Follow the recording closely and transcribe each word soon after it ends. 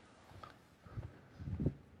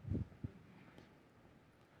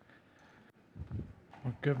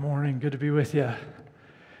Good morning. Good to be with you.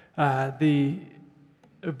 The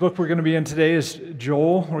book we're going to be in today is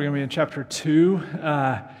Joel. We're going to be in chapter 2.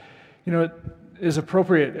 It is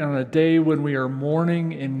appropriate on a day when we are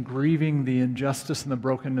mourning and grieving the injustice and the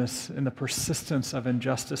brokenness and the persistence of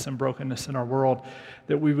injustice and brokenness in our world,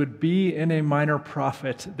 that we would be in a minor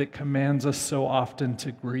prophet that commands us so often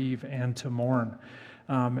to grieve and to mourn.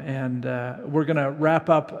 We're going to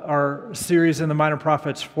wrap up our series in the Minor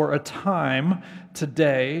Prophets for a time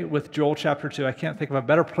today with Joel chapter 2. I can't think of a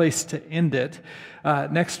better place to end it.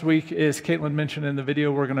 Next week, as Caitlin mentioned in the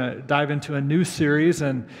video, we're going to dive into a new series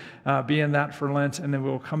and be in that for Lent, and then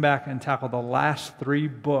we'll come back and tackle the last 3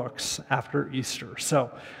 books after Easter.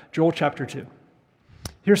 So, Joel chapter 2.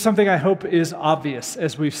 Here's something I hope is obvious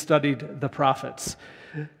as we've studied the prophets.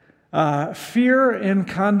 Fear and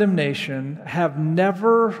condemnation have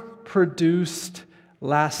never produced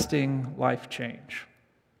lasting life change.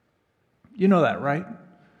 You know that, right?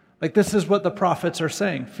 Like, this is what the prophets are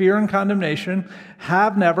saying. Fear and condemnation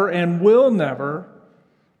have never and will never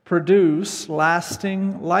produce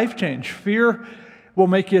lasting life change. Fear will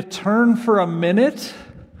make you turn for a minute,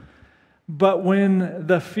 but when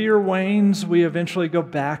the fear wanes, we eventually go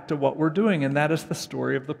back to what we're doing, and that is the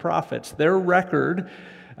story of the prophets. Their record,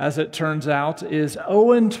 as it turns out, is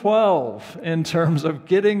 0-12 in terms of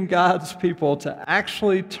getting God's people to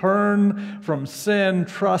actually turn from sin,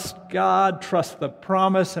 trust God, trust the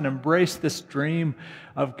promise, and embrace this dream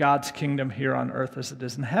of God's kingdom here on earth as it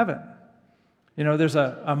is in heaven. You know, there's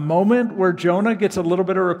a moment where Jonah gets a little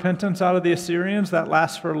bit of repentance out of the Assyrians. That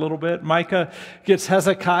lasts for a little bit. Micah gets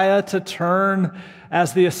Hezekiah to turn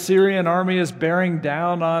as the Assyrian army is bearing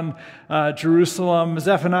down on Jerusalem.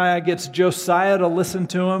 Zephaniah gets Josiah to listen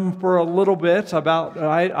to him for a little bit about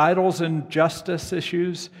idols and justice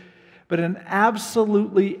issues. But in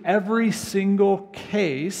absolutely every single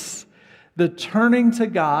case, the turning to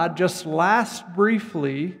God just lasts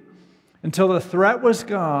briefly until the threat was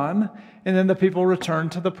gone, and then the people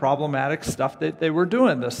returned to the problematic stuff that they were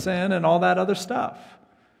doing, the sin and all that other stuff.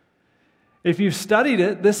 If you've studied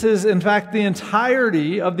it, this is, in fact, the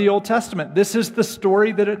entirety of the Old Testament. This is the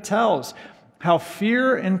story that it tells, how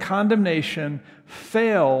fear and condemnation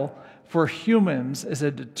fail for humans as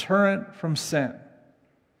a deterrent from sin.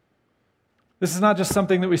 This is not just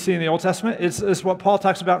something that we see in the Old Testament. It's what Paul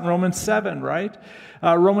talks about in Romans 7, right?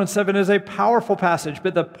 Romans 7 is a powerful passage,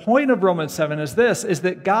 but the point of Romans 7 is this, is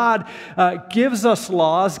that God gives us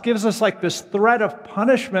laws, gives us like this threat of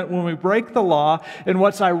punishment when we break the law, and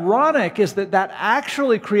what's ironic is that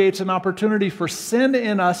actually creates an opportunity for sin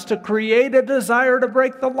in us to create a desire to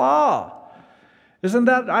break the law. Isn't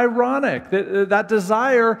that ironic? That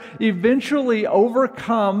desire eventually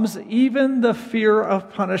overcomes even the fear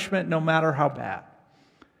of punishment, no matter how bad.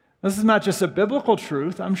 This is not just a biblical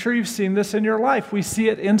truth. I'm sure you've seen this in your life. We see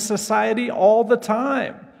it in society all the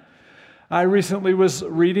time. I recently was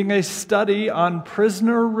reading a study on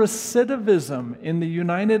prisoner recidivism in the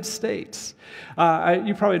United States.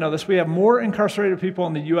 You probably know this. We have more incarcerated people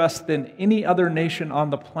in the U.S. than any other nation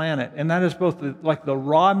on the planet, and that is both the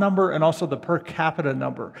raw number and also the per capita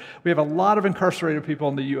number. We have a lot of incarcerated people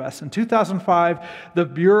in the U.S. In 2005, the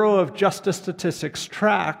Bureau of Justice Statistics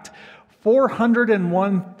tracked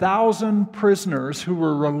 401,000 prisoners who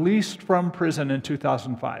were released from prison in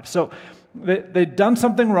 2005. So they'd done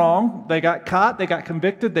something wrong, they got caught, they got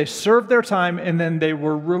convicted, they served their time, and then they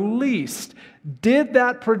were released. Did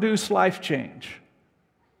that produce life change?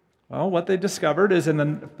 Well, what they discovered is in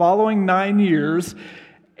the following 9 years,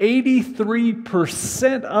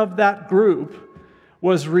 83% of that group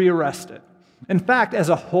was rearrested. In fact, as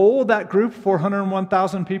a whole, that group,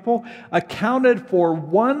 401,000 people, accounted for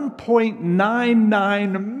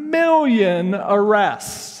 1.99 million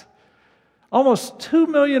arrests. Almost 2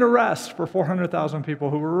 million arrests for 400,000 people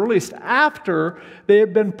who were released after they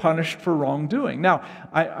had been punished for wrongdoing. Now,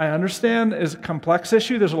 I understand it's a complex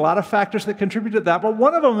issue. There's a lot of factors that contribute to that, but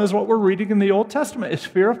one of them is what we're reading in the Old Testament. Is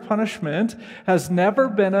fear of punishment has never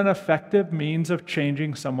been an effective means of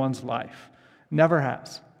changing someone's life. Never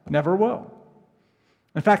has. Never will.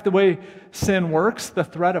 In fact, the way sin works, the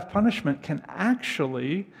threat of punishment can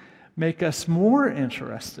actually make us more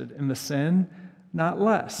interested in the sin, not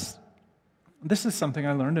less. This is something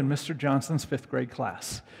I learned in Mr. Johnson's 5th grade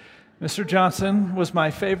class. Mr. Johnson was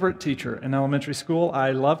my favorite teacher in elementary school.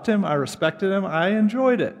 I loved him. I respected him. I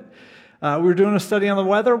enjoyed it. We were doing a study on the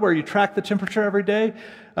weather where you track the temperature every day,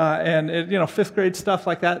 and 5th grade stuff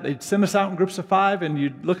like that. They'd send us out in groups of 5, and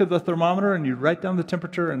you'd look at the thermometer and you'd write down the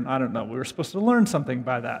temperature, and I don't know, we were supposed to learn something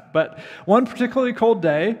by that. But one particularly cold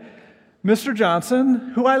day, Mr.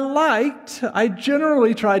 Johnson, who I liked, I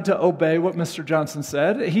generally tried to obey what Mr. Johnson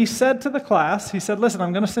said. He said to the class, he said, listen,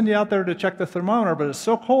 I'm going to send you out there to check the thermometer, but it's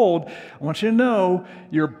so cold, I want you to know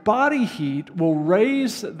your body heat will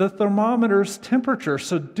raise the thermometer's temperature,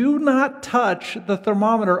 so do not touch the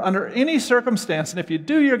thermometer under any circumstance, and if you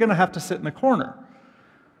do, you're going to have to sit in the corner.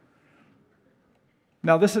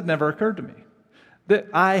 Now, this had never occurred to me, that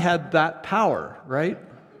I had that power, right?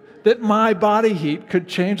 That my body heat could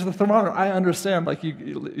change the thermometer. I understand, like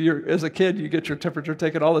you're as a kid, you get your temperature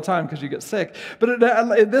taken all the time because you get sick. But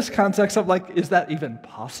in this context of like, is that even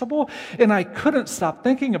possible? And I couldn't stop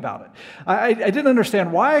thinking about it. I didn't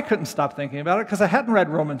understand why I couldn't stop thinking about it because I hadn't read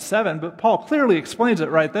Romans 7, but Paul clearly explains it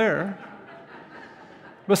right there.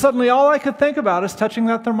 But suddenly all I could think about is touching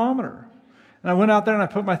that thermometer. And I went out there and I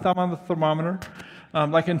put my thumb on the thermometer.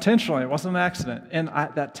 Like intentionally, it wasn't an accident. And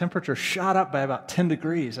that temperature shot up by about 10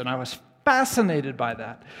 degrees, and I was fascinated by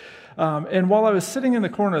that. And while I was sitting in the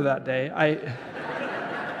corner that day,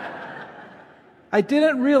 I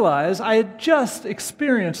didn't realize I had just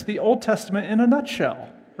experienced the Old Testament in a nutshell,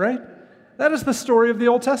 right? That is the story of the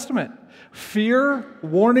Old Testament. Fear,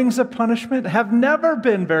 warnings of punishment have never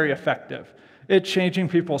been very effective at changing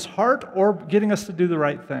people's heart or getting us to do the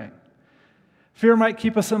right thing. Fear might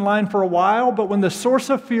keep us in line for a while, but when the source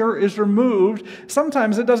of fear is removed,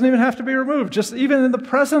 sometimes it doesn't even have to be removed. Just even in the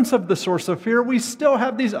presence of the source of fear, we still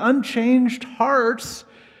have these unchanged hearts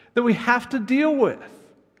that we have to deal with.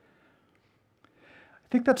 I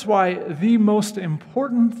think that's why the most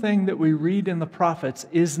important thing that we read in the prophets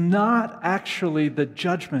is not actually the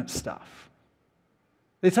judgment stuff.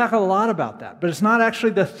 They talk a lot about that, but it's not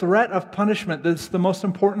actually the threat of punishment that's the most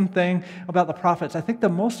important thing about the prophets. I think the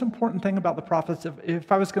most important thing about the prophets,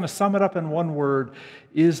 if I was going to sum it up in one word,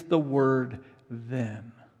 is the word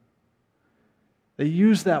then. They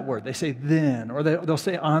use that word. They say then, or they'll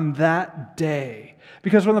say on that day.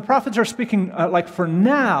 Because when the prophets are speaking like for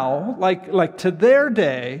now, like to their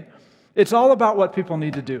day, it's all about what people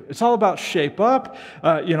need to do. It's all about shape up,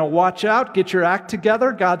 watch out, get your act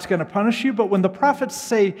together. God's going to punish you. But when the prophets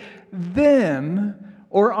say then,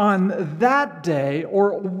 or on that day,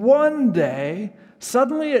 or one day,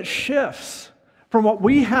 suddenly it shifts from what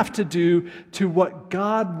we have to do to what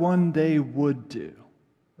God one day would do,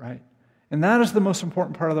 right? And that is the most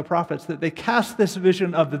important part of the prophets, that they cast this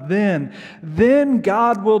vision of then. Then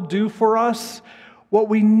God will do for us what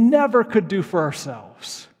we never could do for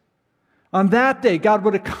ourselves. On that day, God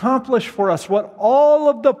would accomplish for us what all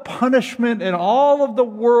of the punishment and all of the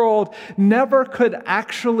world never could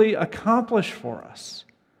actually accomplish for us.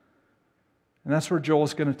 And that's where Joel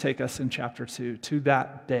is going to take us in chapter 2, to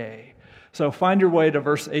that day. So find your way to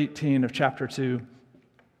verse 18 of chapter 2.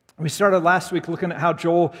 We started last week looking at how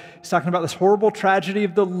Joel is talking about this horrible tragedy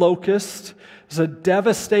of the locust. It's a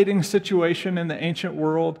devastating situation in the ancient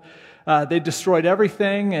world. They destroyed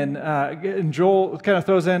everything, and Joel kind of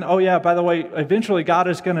throws in, oh yeah, by the way, eventually God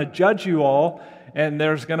is going to judge you all, and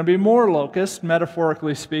there's going to be more locusts,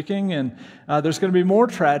 metaphorically speaking, and there's going to be more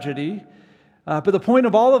tragedy. But the point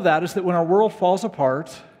of all of that is that when our world falls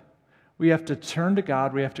apart, we have to turn to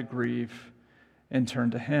God, we have to grieve, and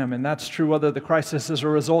turn to Him. And that's true whether the crisis is a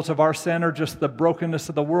result of our sin or just the brokenness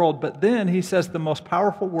of the world. But then he says the most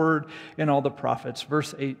powerful word in all the prophets,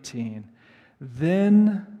 verse 18,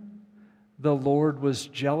 then the Lord was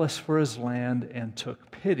jealous for His land and took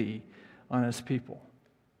pity on His people.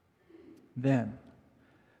 Then.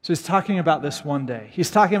 So he's talking about this one day. He's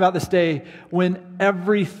talking about this day when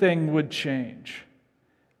everything would change.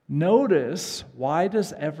 Notice, why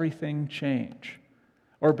does everything change?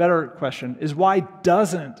 Or a better question is, why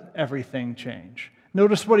doesn't everything change?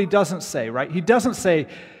 Notice what he doesn't say, right? He doesn't say,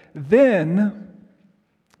 then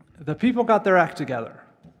the people got their act together.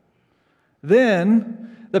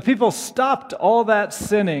 Then the people stopped all that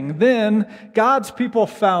sinning. Then God's people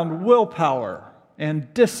found willpower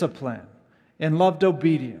and discipline and loved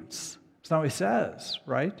obedience. That's not what he says,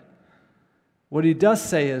 right? What he does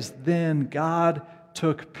say is, then God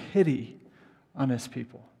took pity on His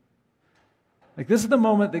people. Like, this is the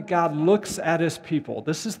moment that God looks at His people.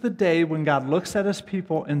 This is the day when God looks at His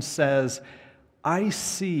people and says, I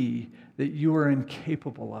see that you are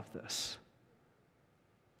incapable of this.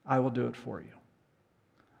 I will do it for you.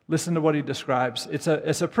 Listen to what he describes. It's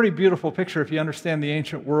a pretty beautiful picture if you understand the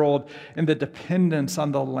ancient world and the dependence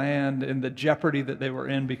on the land and the jeopardy that they were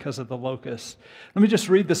in because of the locusts. Let me just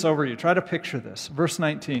read this over you. Try to picture this. Verse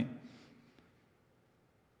 19.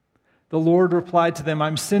 The Lord replied to them,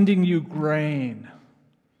 I'm sending you grain.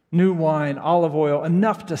 new wine, olive oil,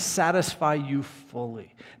 enough to satisfy you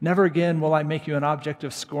fully. Never again will I make you an object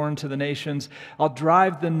of scorn to the nations. I'll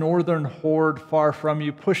drive the northern horde far from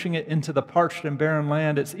you, pushing it into the parched and barren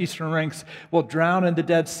land. Its eastern ranks will drown in the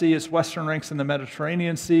Dead Sea, its western ranks in the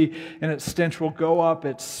Mediterranean Sea, and its stench will go up,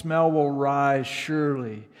 its smell will rise.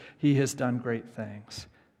 Surely he has done great things.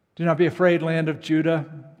 Do not be afraid, land of Judah.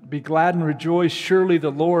 Be glad and rejoice. Surely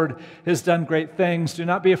the Lord has done great things. Do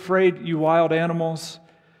not be afraid, you wild animals.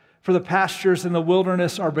 For the pastures in the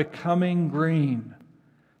wilderness are becoming green.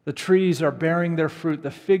 The trees are bearing their fruit.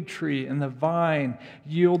 The fig tree and the vine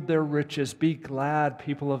yield their riches. Be glad,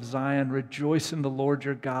 people of Zion. Rejoice in the Lord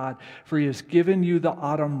your God, for he has given you the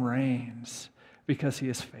autumn rains, because he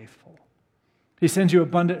is faithful. He sends you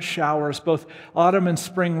abundant showers, both autumn and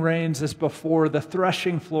spring rains as before. The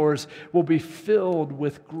threshing floors will be filled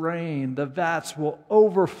with grain. The vats will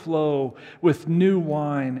overflow with new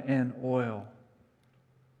wine and oil.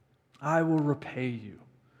 I will repay you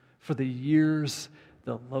for the years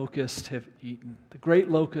the locusts have eaten. The great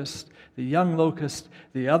locust, the young locust,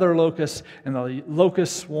 the other locust, and the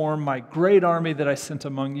locust swarm, my great army that I sent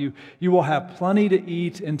among you. You will have plenty to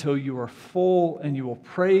eat until you are full, and you will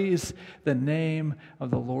praise the name of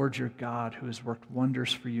the Lord your God, who has worked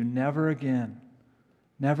wonders for you. Never again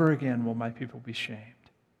will my people be shamed.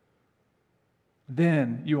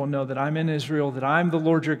 Then you will know that I'm in Israel, that I'm the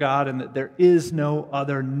Lord your God, and that there is no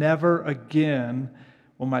other. Never again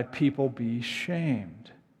will my people be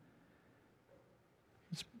shamed.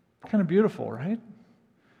 It's kind of beautiful, right?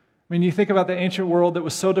 I mean, you think about the ancient world that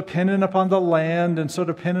was so dependent upon the land and so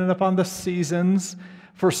dependent upon the seasons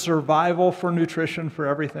for survival, for nutrition, for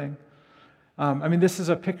everything. This is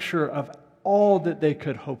a picture of all that they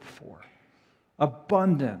could hope for.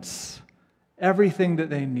 Abundance, everything that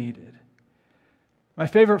they needed. My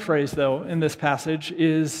favorite phrase, though, in this passage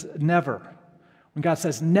is never. When God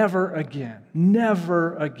says, never again,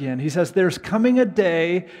 never again. He says, there's coming a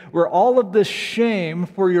day where all of this shame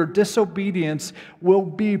for your disobedience will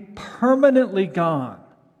be permanently gone.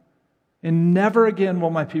 And never again will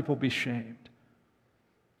my people be shamed.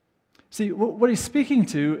 See, what he's speaking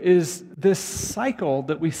to is this cycle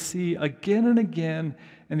that we see again and again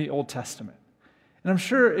in the Old Testament. And I'm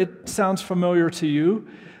sure it sounds familiar to you.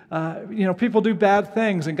 People do bad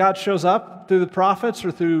things, and God shows up through the prophets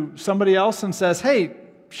or through somebody else and says, hey,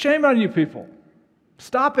 shame on you people.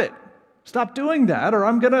 Stop it. Stop doing that, or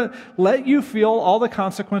I'm going to let you feel all the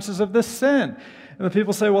consequences of this sin. And the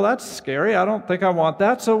people say, well, that's scary. I don't think I want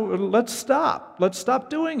that, so let's stop. Let's stop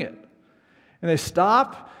doing it. And they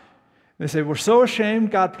stop. They say, we're so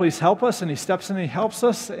ashamed. God, please help us. And he steps in and he helps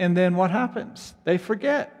us. And then what happens? They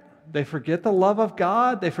forget. They forget the love of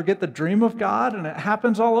God. They forget the dream of God, and it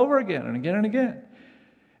happens all over again and again and again.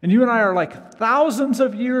 And you and I are like thousands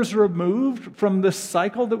of years removed from this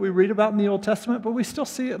cycle that we read about in the Old Testament, but we still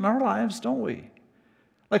see it in our lives, don't we?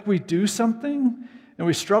 Like we do something, and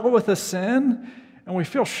we struggle with a sin, and we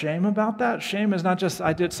feel shame about that. Shame is not just,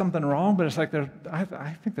 I did something wrong, but it's like,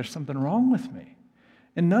 I think there's something wrong with me.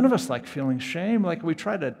 And none of us like feeling shame. Like we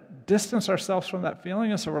try to distance ourselves from that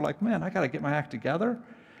feeling, and so we're like, man, I got to get my act together.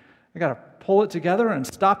 I got to pull it together and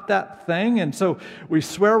stop that thing. And so we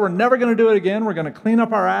swear we're never going to do it again. We're going to clean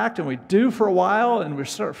up our act, and we do for a while, and we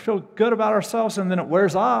start to feel good about ourselves, and then it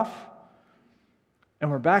wears off. And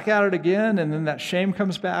we're back at it again, and then that shame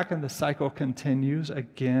comes back, and the cycle continues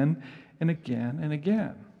again and again and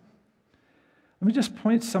again. Let me just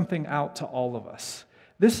point something out to all of us.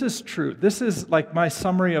 This is true. This is like my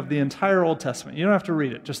summary of the entire Old Testament. You don't have to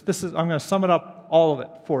read it. I'm going to sum it up, all of it,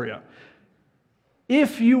 for you.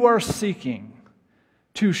 If you are seeking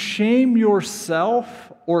to shame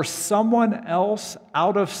yourself or someone else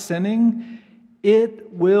out of sinning,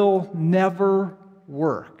 it will never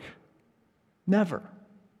work. Never.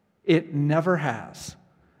 It never has.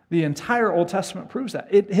 The entire Old Testament proves that.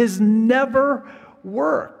 It has never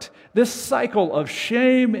worked. This cycle of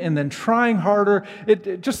shame and then trying harder,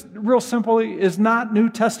 it just real simply is not New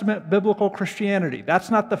Testament biblical Christianity. That's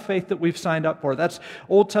not the faith that we've signed up for. That's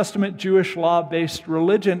Old Testament Jewish law-based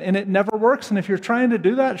religion, and it never works. And if you're trying to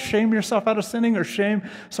do that, shame yourself out of sinning or shame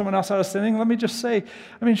someone else out of sinning, let me just say,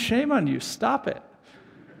 shame on you. Stop it.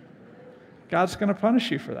 God's going to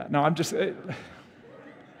punish you for that. No,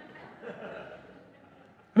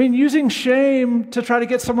 using shame to try to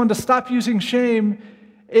get someone to stop using shame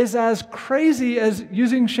is as crazy as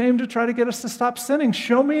using shame to try to get us to stop sinning.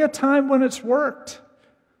 Show me a time when it's worked.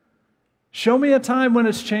 Show me a time when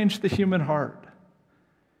it's changed the human heart.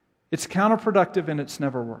 It's counterproductive and it's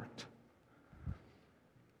never worked.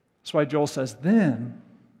 That's why Joel says, then,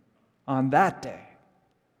 on that day,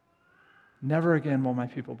 never again will my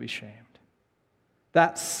people be shamed.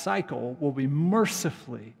 That cycle will be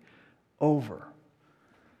mercifully over.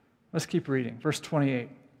 Let's keep reading. Verse 28.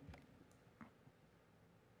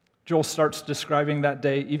 Joel starts describing that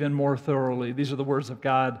day even more thoroughly. These are the words of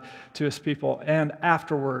God to his people. And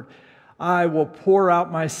afterward, I will pour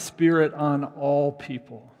out my Spirit on all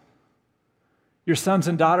people. Your sons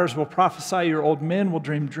and daughters will prophesy, your old men will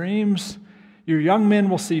dream dreams, your young men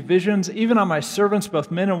will see visions. Even on my servants,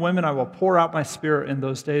 both men and women, I will pour out my Spirit in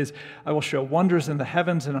those days. I will show wonders in the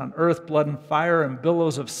heavens and on earth, blood and fire and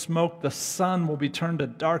billows of smoke. The sun will be turned to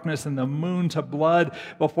darkness and the moon to blood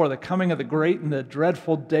before the coming of the great and the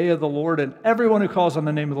dreadful day of the Lord, and everyone who calls on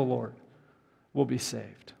the name of the Lord will be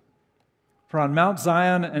saved. For on Mount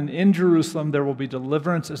Zion and in Jerusalem there will be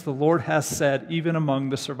deliverance, as the Lord has said, even among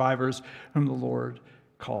the survivors whom the Lord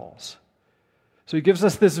calls. So he gives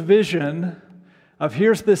us this vision of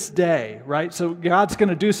here's this day, right? So God's going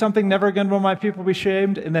to do something, never again will my people be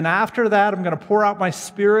shamed. And then after that, I'm going to pour out my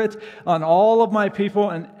Spirit on all of my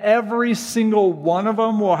people, and every single one of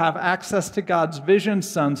them will have access to God's vision,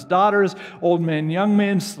 sons, daughters, old men, young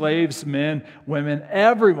men, slaves, men, women,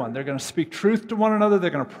 everyone. They're going to speak truth to one another.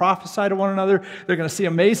 They're going to prophesy to one another. They're going to see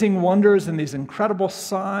amazing wonders and these incredible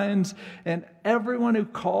signs, and everyone who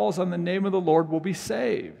calls on the name of the Lord will be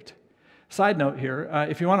saved. Side note here,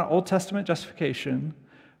 if you want an Old Testament justification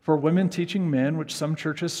for women teaching men, which some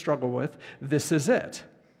churches struggle with, this is it.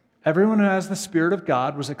 Everyone who has the Spirit of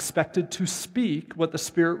God was expected to speak what the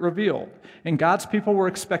Spirit revealed. And God's people were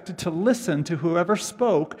expected to listen to whoever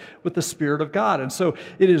spoke with the Spirit of God. And so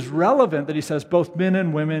it is relevant that he says both men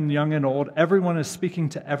and women, young and old, everyone is speaking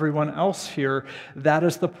to everyone else here. That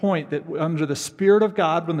is the point, that under the Spirit of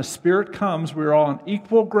God, when the Spirit comes, we're all on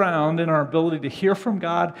equal ground in our ability to hear from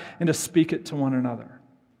God and to speak it to one another.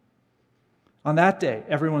 On that day,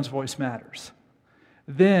 everyone's voice matters.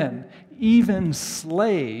 Then, even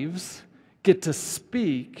slaves get to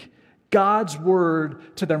speak God's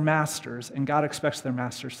word to their masters, and God expects their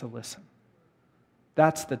masters to listen.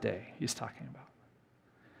 That's the day he's talking about.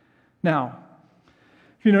 Now,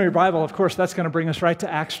 if you know your Bible, of course, that's going to bring us right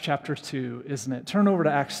to Acts chapter 2, isn't it? Turn over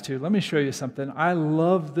to Acts 2. Let me show you something. I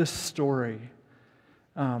love this story,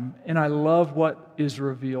 and I love what is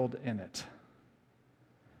revealed in it.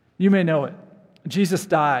 You may know it. Jesus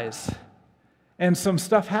dies. And some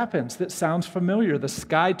stuff happens that sounds familiar. The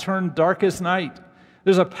sky turned dark as night.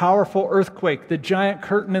 There's a powerful earthquake. The giant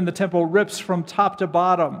curtain in the temple rips from top to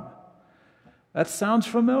bottom. That sounds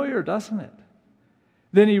familiar, doesn't it?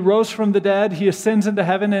 Then he rose from the dead. He ascends into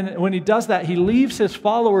heaven. And when he does that, he leaves his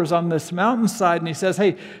followers on this mountainside. And he says,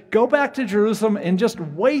 hey, go back to Jerusalem and just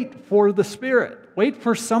wait for the Spirit. Wait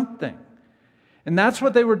for something. And that's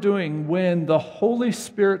what they were doing when the Holy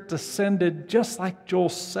Spirit descended, just like Joel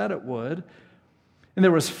said it would. And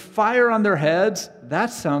there was fire on their heads.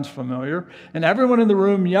 That sounds familiar. And everyone in the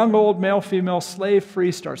room, young, old, male, female, slave,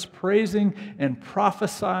 free, starts praising and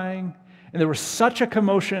prophesying. And there was such a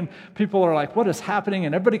commotion. People are like, what is happening?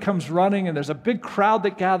 And everybody comes running, and there's a big crowd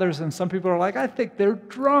that gathers, and some people are like, I think they're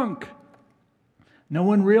drunk. No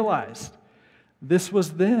one realized this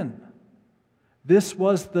was then. This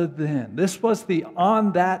was the then. This was the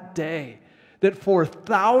on that day that for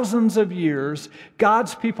thousands of years,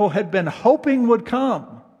 God's people had been hoping would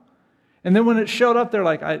come. And then when it showed up, they're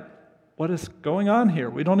like, what is going on here?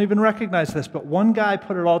 We don't even recognize this. But one guy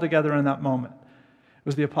put it all together in that moment. It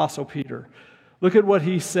was the Apostle Peter. Look at what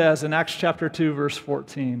he says in Acts chapter 2, verse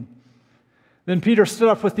 14. Then Peter stood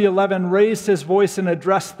up with the 11, raised his voice, and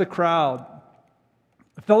addressed the crowd.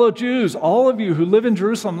 Fellow Jews, all of you who live in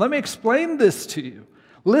Jerusalem, let me explain this to you.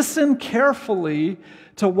 Listen carefully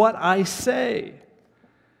to what I say.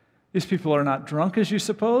 These people are not drunk as you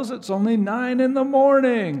suppose. It's only 9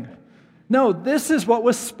 a.m. No, this is what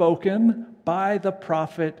was spoken by the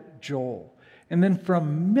prophet Joel. And then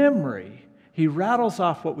from memory, he rattles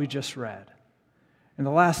off what we just read. In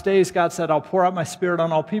the last days, God said, I'll pour out my Spirit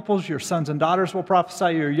on all peoples. Your sons and daughters will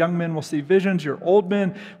prophesy. Your young men will see visions. Your old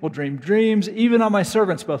men will dream dreams. Even on my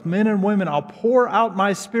servants, both men and women, I'll pour out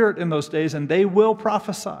my Spirit in those days, and they will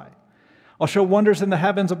prophesy. I'll show wonders in the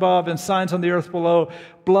heavens above and signs on the earth below,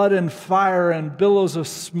 blood and fire and billows of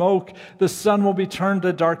smoke. The sun will be turned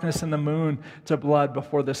to darkness and the moon to blood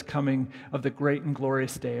before this coming of the great and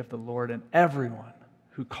glorious day of the Lord. And everyone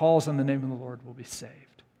who calls on the name of the Lord will be saved.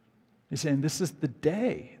 He's saying this is the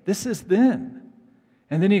day. This is then.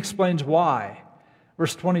 And then he explains why.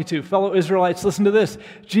 Verse 22, fellow Israelites, listen to this.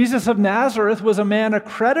 Jesus of Nazareth was a man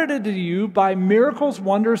accredited to you by miracles,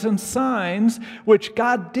 wonders, and signs, which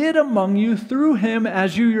God did among you through him,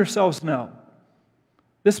 as you yourselves know.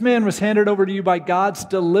 This man was handed over to you by God's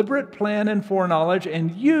deliberate plan and foreknowledge,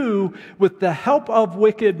 and you, with the help of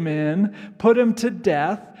wicked men, put him to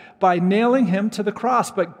death by nailing him to the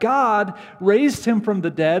cross. But God raised him from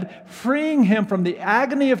the dead, freeing him from the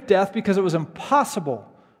agony of death because it was impossible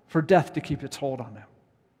for death to keep its hold on him.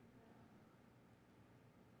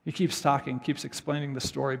 He keeps talking, keeps explaining the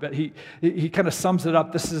story, but he kind of sums it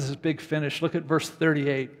up. This is his big finish. Look at verse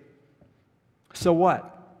 38. So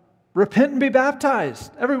what? Repent and be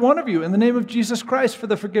baptized, every one of you, in the name of Jesus Christ for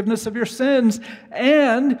the forgiveness of your sins,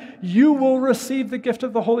 and you will receive the gift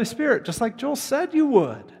of the Holy Spirit, just like Joel said you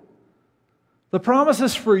would. The promise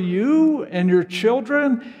is for you and your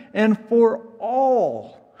children and for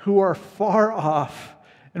all who are far off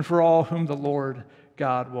and for all whom the Lord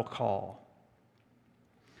God will call.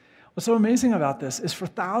 What's so amazing about this is for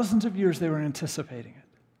thousands of years they were anticipating it.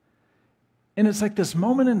 And it's like this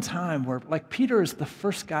moment in time where, like, Peter is the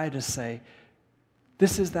first guy to say,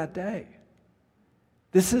 this is that day.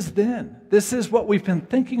 This is then. This is what we've been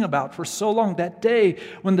thinking about for so long. That day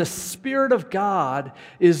when the Spirit of God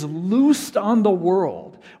is loosed on the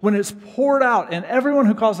world, when it's poured out and everyone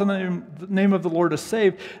who calls on the name of the Lord is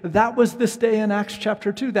saved. That was this day in Acts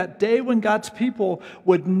chapter 2. That day when God's people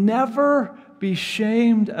would never be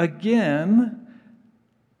shamed again.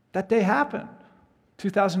 That day happened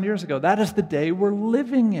 2,000 years ago. That is the day we're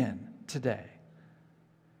living in today.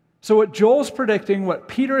 So what Joel's predicting, what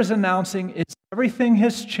Peter is announcing, is everything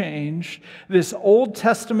has changed. This Old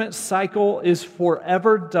Testament cycle is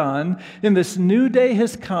forever done. And this new day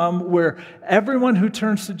has come where everyone who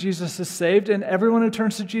turns to Jesus is saved, and everyone who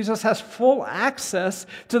turns to Jesus has full access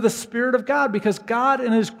to the Spirit of God, because God,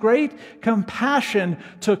 in His great compassion,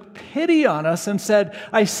 took pity on us and said,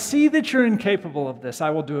 I see that you're incapable of this.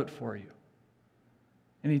 I will do it for you.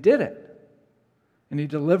 And He did it. And He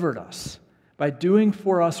delivered us by doing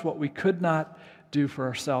for us what we could not do for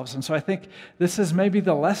ourselves. And so I think this is maybe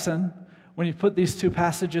the lesson when you put these two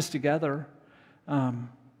passages together. I'd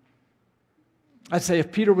say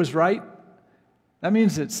if Peter was right, that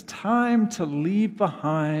means it's time to leave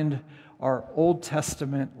behind our Old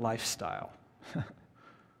Testament lifestyle.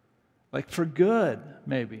 Like for good,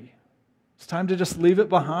 maybe. It's time to just leave it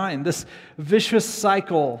behind. This vicious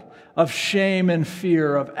cycle of shame and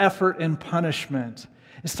fear, of effort and punishment.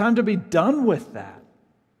 It's time to be done with that.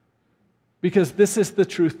 Because this is the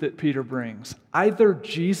truth that Peter brings. Either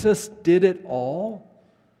Jesus did it all,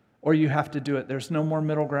 or you have to do it. There's no more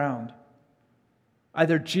middle ground.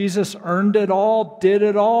 Either Jesus earned it all, did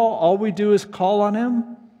it all we do is call on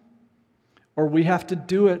Him, or we have to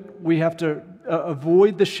do it. We have to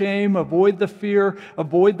avoid the shame, avoid the fear,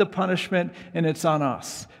 avoid the punishment, and it's on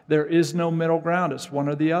us. There is no middle ground. It's one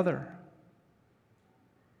or the other.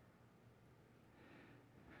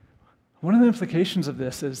 One of the implications of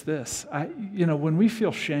this is this. When we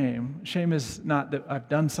feel shame is not that I've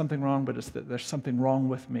done something wrong, but it's that there's something wrong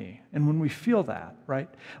with me. And when we feel that, right?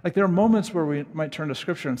 Like there are moments where we might turn to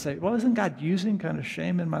Scripture and say, well, isn't God using kind of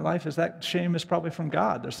shame in my life? Is that shame is probably from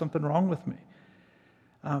God? There's something wrong with me.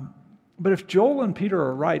 But if Joel and Peter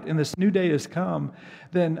are right and this new day has come,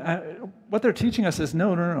 then what they're teaching us is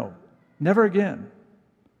no. Never again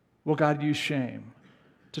will God use shame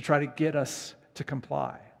to try to get us to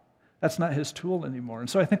comply. That's not His tool anymore. And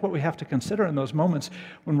so I think what we have to consider in those moments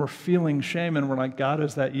when we're feeling shame and we're like, God,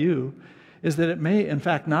 is that you? Is that it may, in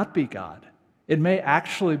fact, not be God. It may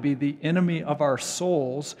actually be the enemy of our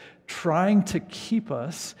souls trying to keep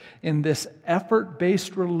us in this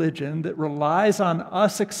effort-based religion that relies on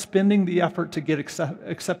us expending the effort to get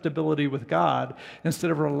acceptability with God instead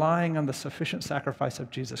of relying on the sufficient sacrifice of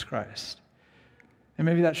Jesus Christ. And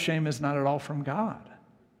maybe that shame is not at all from God.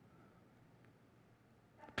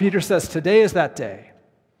 Peter says, today is that day.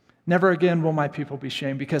 Never again will my people be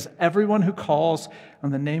shamed, because everyone who calls on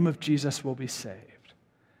the name of Jesus will be saved.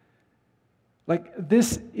 Like,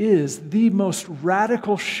 this is the most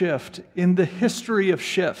radical shift in the history of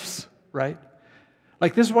shifts, right?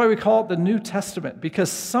 Like, this is why we call it the New Testament,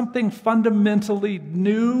 because something fundamentally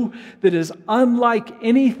new that is unlike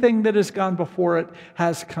anything that has gone before it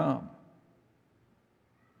has come.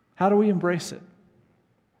 How do we embrace it?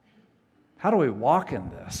 How do we walk in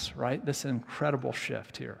this, right? This incredible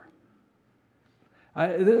shift here.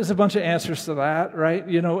 There's a bunch of answers to that, right?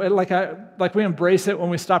 Like we embrace it when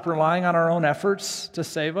we stop relying on our own efforts to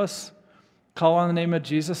save us, call on the name of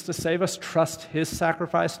Jesus to save us, trust His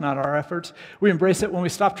sacrifice, not our efforts. We embrace it when we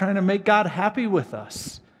stop trying to make God happy with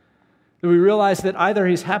us. That we realize that either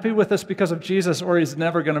He's happy with us because of Jesus, or He's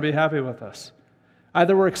never going to be happy with us.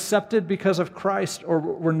 Either we're accepted because of Christ, or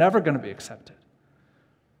we're never going to be accepted.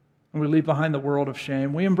 and we leave behind the world of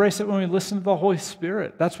shame. We embrace it when we listen to the Holy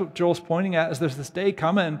Spirit. That's what Joel's pointing at, is there's this day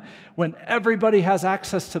coming when everybody has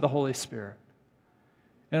access to the Holy Spirit.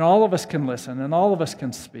 And all of us can listen, and all of us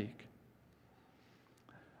can speak.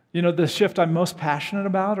 You know, the shift I'm most passionate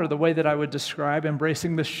about, or the way that I would describe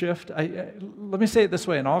embracing this shift, let me say it this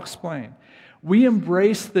way, and I'll explain. We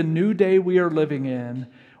embrace the new day we are living in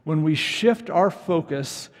when we shift our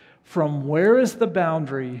focus from where is the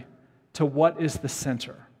boundary to what is the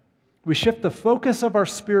center. We shift the focus of our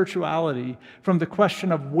spirituality from the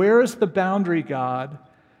question of where is the boundary, God,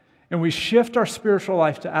 and we shift our spiritual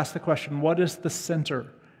life to ask the question, what is the center,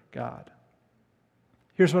 God?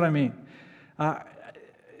 Here's what I mean.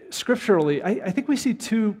 Scripturally, I think we see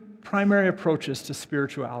two primary approaches to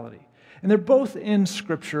spirituality. And they're both in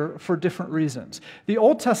Scripture for different reasons. The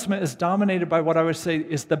Old Testament is dominated by what I would say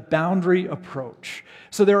is the boundary approach.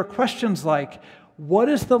 So there are questions like, what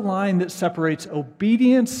is the line that separates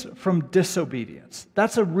obedience from disobedience?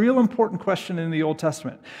 That's a real important question in the Old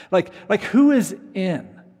Testament. Like who is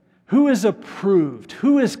in? Who is approved?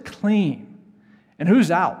 Who is clean? And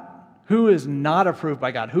who's out? Who is not approved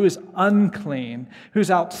by God? Who is unclean?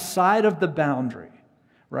 Who's outside of the boundary?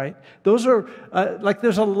 Right? Those are,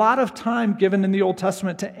 there's a lot of time given in the Old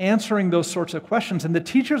Testament to answering those sorts of questions. And the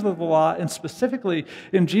teachers of the law, and specifically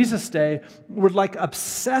in Jesus' day, would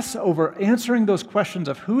obsess over answering those questions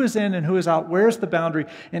of who is in and who is out, where's the boundary,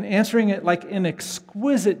 and answering it in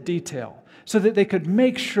exquisite detail so that they could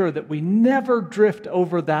make sure that we never drift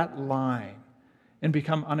over that line and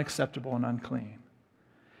become unacceptable and unclean.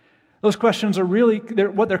 Those questions are really,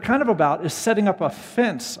 what they're kind of about is setting up a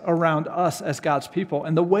fence around us as God's people.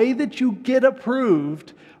 And the way that you get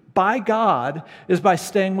approved by God is by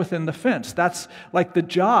staying within the fence. That's the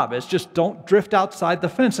job, is just don't drift outside the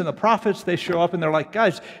fence. And the prophets, they show up and they're like,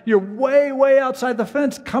 guys, you're way, way outside the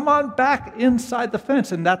fence. Come on back inside the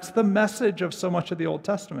fence. And that's the message of so much of the Old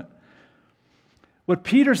Testament. What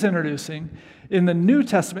Peter's introducing in the New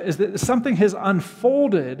Testament is that something has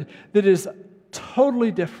unfolded that is totally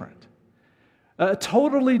different. A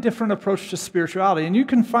totally different approach to spirituality. And you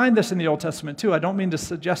can find this in the Old Testament too. I don't mean to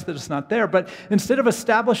suggest that it's not there, but instead of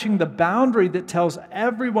establishing the boundary that tells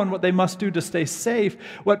everyone what they must do to stay safe,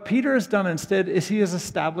 what Peter has done instead is he has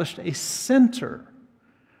established a center,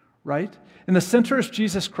 right? And the center is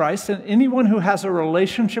Jesus Christ, and anyone who has a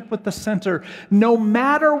relationship with the center, no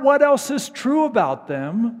matter what else is true about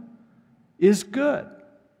them, is good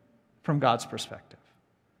from God's perspective.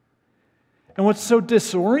 And what's so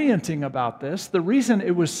disorienting about this, the reason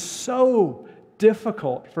it was so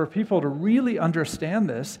difficult for people to really understand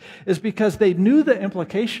this, is because they knew the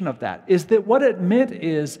implication of that, is that what it meant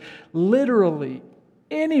is literally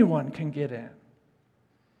anyone can get in.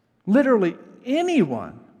 Literally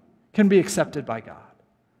anyone can be accepted by God.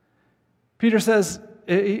 Peter says,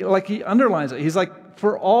 he underlines it, he's like,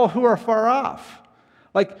 for all who are far off.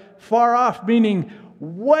 Far off meaning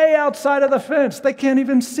way outside of the fence. They can't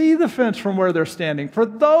even see the fence from where they're standing. For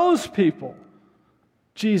those people,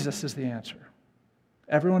 Jesus is the answer.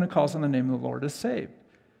 Everyone who calls on the name of the Lord is saved.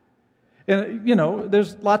 And,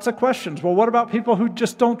 there's lots of questions. Well, what about people who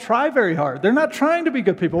just don't try very hard? They're not trying to be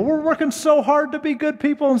good people. We're working so hard to be good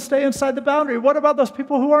people and stay inside the boundary. What about those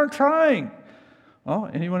people who aren't trying? Well,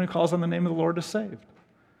 anyone who calls on the name of the Lord is saved.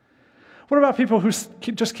 What about people who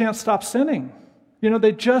just can't stop sinning?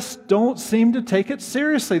 They just don't seem to take it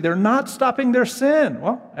seriously. They're not stopping their sin.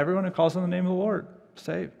 Well, everyone who calls on the name of the Lord is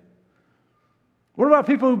saved. What about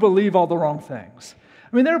people who believe all the wrong things?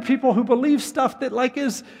 There are people who believe stuff that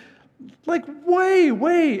is way,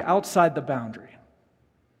 way outside the boundary.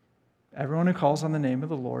 Everyone who calls on the name of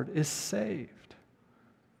the Lord is saved.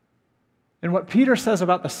 And what Peter says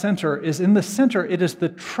about the center is, in the center, it is the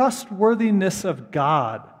trustworthiness of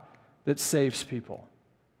God that saves people,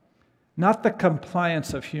 not the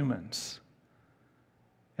compliance of humans.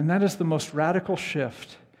 And that is the most radical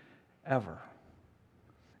shift ever.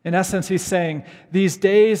 In essence, he's saying these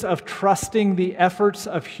days of trusting the efforts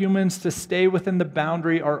of humans to stay within the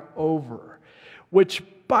boundary are over, which,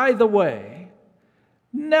 by the way,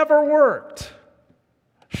 never worked.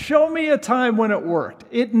 Show me a time when it worked.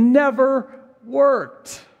 It never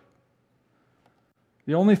worked.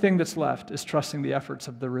 The only thing that's left is trusting the efforts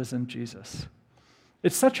of the risen Jesus.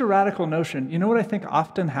 It's such a radical notion. You know what I think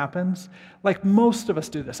often happens? Most of us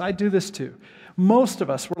do this. I do this too. Most of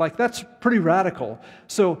us, we're like, that's pretty radical.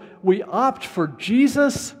 So we opt for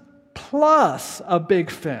Jesus plus a big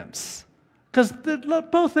fence. Because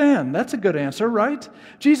both and, that's a good answer, right?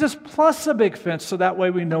 Jesus plus a big fence, so that way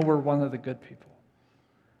we know we're one of the good people.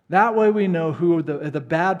 That way we know who the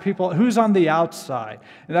bad people, who's on the outside.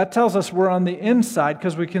 And that tells us we're on the inside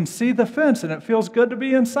because we can see the fence and it feels good to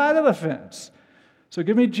be inside of the fence. So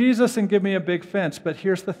give me Jesus and give me a big fence. But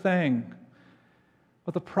here's the thing.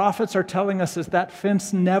 What the prophets are telling us is that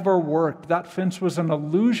fence never worked. That fence was an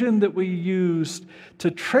illusion that we used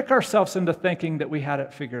to trick ourselves into thinking that we had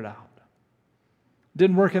it figured out.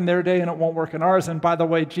 Didn't work in their day and it won't work in ours. And by the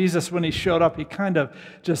way, Jesus, when he showed up, he kind of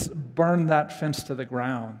just burned that fence to the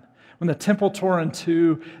ground. When the temple tore in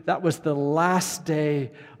two, that was the last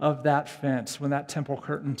day of that fence, when that temple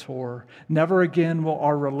curtain tore. Never again will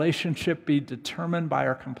our relationship be determined by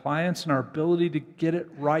our compliance and our ability to get it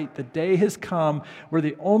right. The day has come where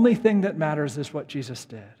the only thing that matters is what Jesus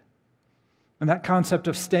did. And that concept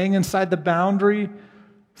of staying inside the boundary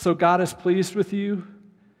so God is pleased with you,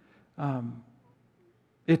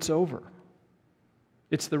 it's over.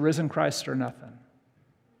 It's the risen Christ or nothing.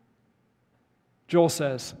 Joel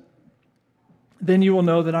says, "Then you will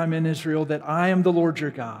know that I'm in Israel, that I am the Lord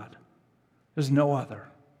your God. There's no other.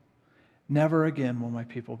 Never again will my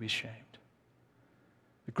people be shamed."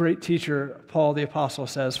 The great teacher, Paul the Apostle,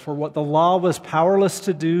 says, "For what the law was powerless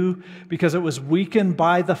to do because it was weakened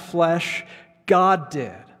by the flesh, God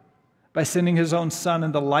did, by sending his own Son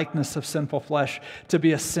in the likeness of sinful flesh to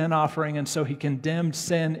be a sin offering. And so he condemned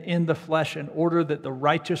sin in the flesh in order that the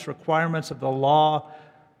righteous requirements of the law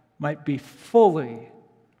might be fully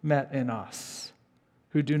met in us,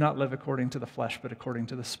 who do not live according to the flesh, but according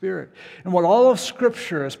to the Spirit." And what all of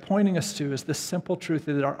Scripture is pointing us to is this simple truth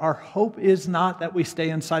that our hope is not that we stay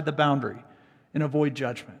inside the boundary and avoid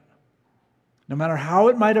judgment. No matter how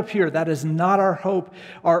it might appear, that is not our hope.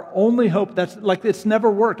 Our only hope, that's like it's never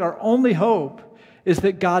worked. Our only hope is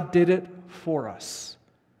that God did it for us.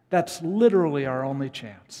 That's literally our only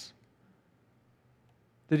chance.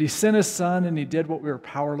 That he sent his Son and he did what we were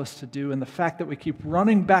powerless to do. And the fact that we keep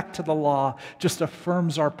running back to the law just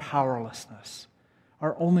affirms our powerlessness.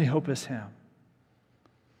 Our only hope is him.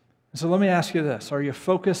 So let me ask you this. Are you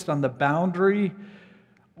focused on the boundary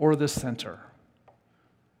or the center?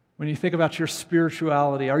 When you think about your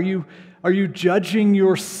spirituality, are you judging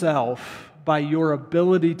yourself by your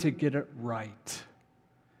ability to get it right?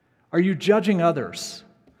 Are you judging others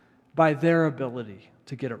by their ability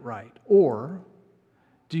to get it right? Or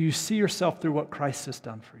do you see yourself through what Christ has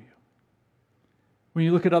done for you? When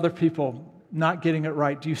you look at other people not getting it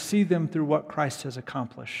right, do you see them through what Christ has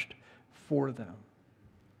accomplished for them?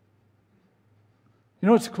 You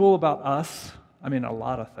know what's cool about us? I mean, a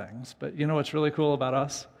lot of things, but you know what's really cool about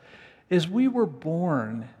us? Is we were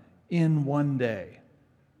born in one day,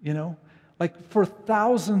 you know? Like for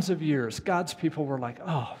thousands of years, God's people were like,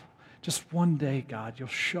 oh, just one day, God, you'll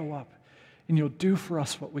show up and you'll do for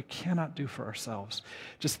us what we cannot do for ourselves.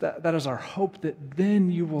 Just that is our hope that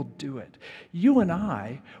then you will do it. You and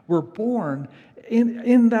I were born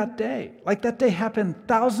in that day. Like that day happened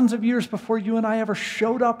thousands of years before you and I ever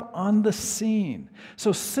showed up on the scene.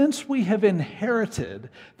 So since we have inherited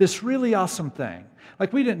this really awesome thing,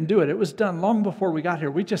 like we didn't do it. It was done long before we got here.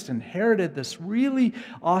 We just inherited this really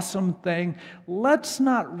awesome thing. Let's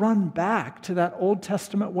not run back to that Old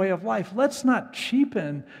Testament way of life. Let's not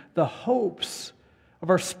cheapen the hopes of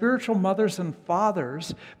our spiritual mothers and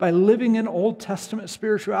fathers by living in Old Testament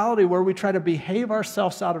spirituality where we try to behave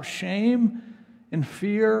ourselves out of shame and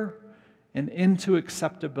fear and into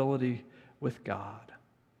acceptability with God.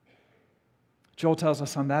 Joel tells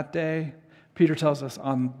us on that day, Peter tells us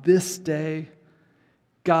on this day,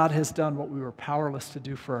 God has done what we were powerless to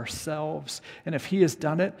do for ourselves. And if he has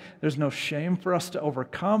done it, there's no shame for us to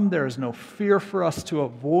overcome. There is no fear for us to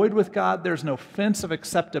avoid with God. There's no fence of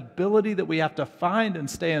acceptability that we have to find and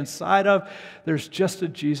stay inside of. There's just a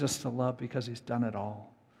Jesus to love because he's done it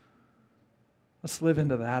all. Let's live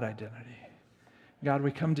into that identity. God,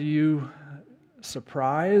 we come to you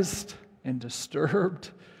surprised and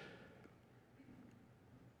disturbed.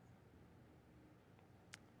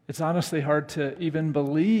 It's honestly hard to even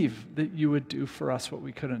believe that you would do for us what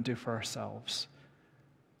we couldn't do for ourselves.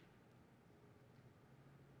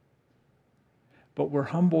 But we're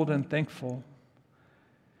humbled and thankful.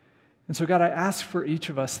 And so, God, I ask for each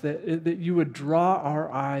of us that you would draw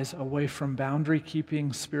our eyes away from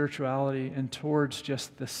boundary-keeping spirituality and towards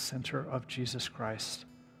just the center of Jesus Christ.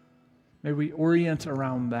 May we orient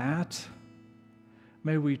around that.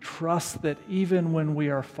 May we trust that even when we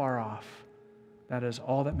are far off, that is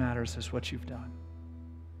all that matters is what you've done.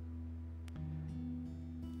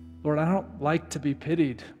 Lord, I don't like to be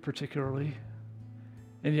pitied particularly,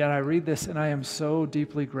 and yet I read this and I am so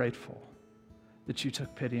deeply grateful that you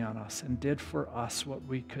took pity on us and did for us what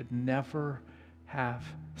we could never have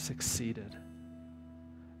succeeded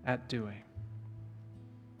at doing.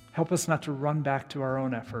 Help us not to run back to our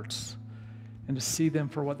own efforts and to see them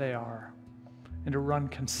for what they are and to run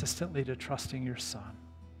consistently to trusting your Son.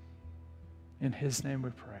 In his name we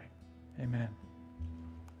pray. Amen.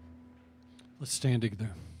 Let's stand together.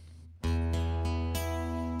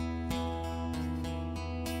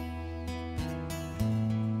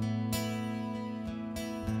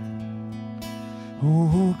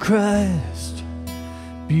 Oh, Christ,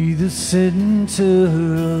 be the center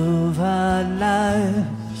of our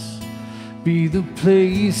lives, be the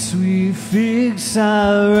place we fix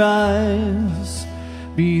our eyes,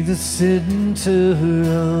 be the center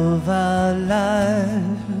of our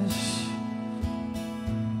lives.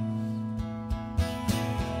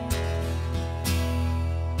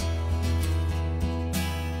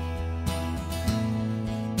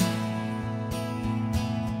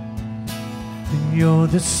 You're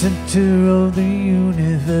the center of the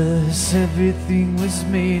universe, everything was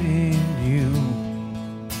made in you.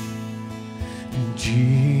 And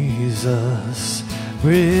Jesus,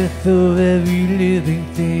 breath of every living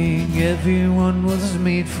thing, everyone was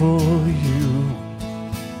made for you.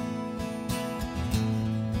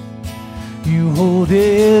 You hold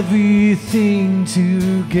everything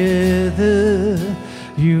together,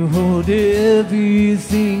 you hold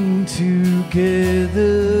everything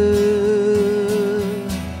together.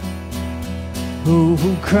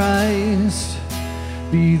 Oh, Christ,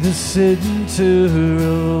 be the center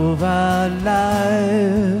of our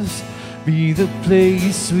lives, be the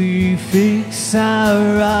place we fix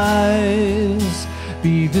our eyes,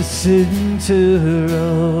 be the center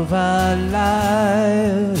of our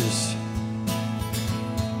lives.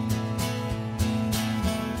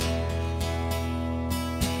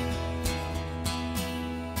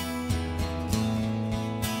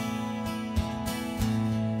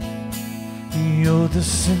 You're the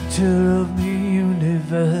center of the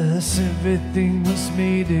universe, everything was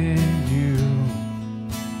made in you.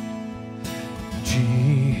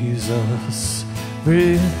 Jesus,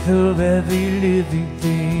 breath of every living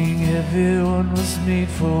thing, everyone was made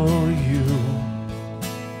for you.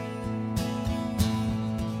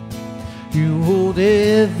 You hold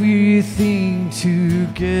everything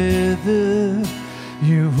together,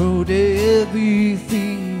 you hold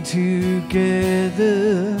everything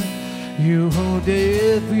together. You hold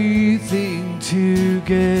everything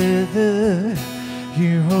together,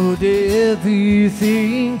 you hold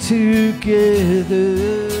everything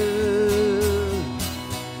together.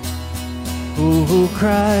 Oh,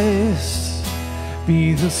 Christ,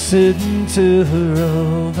 be the center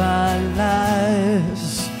of our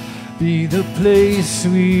lives, be the place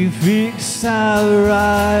we fix our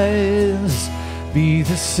eyes, be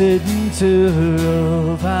the center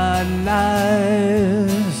of our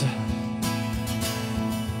lives.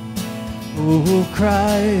 Oh,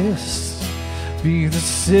 Christ, be the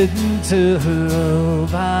center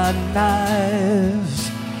of our lives,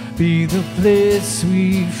 be the place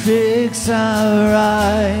we fix our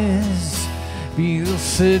eyes, be the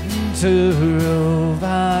center of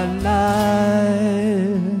our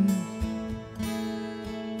lives.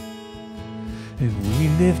 And we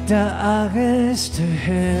lift our eyes to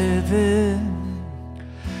heaven,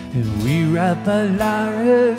 and we wrap our lives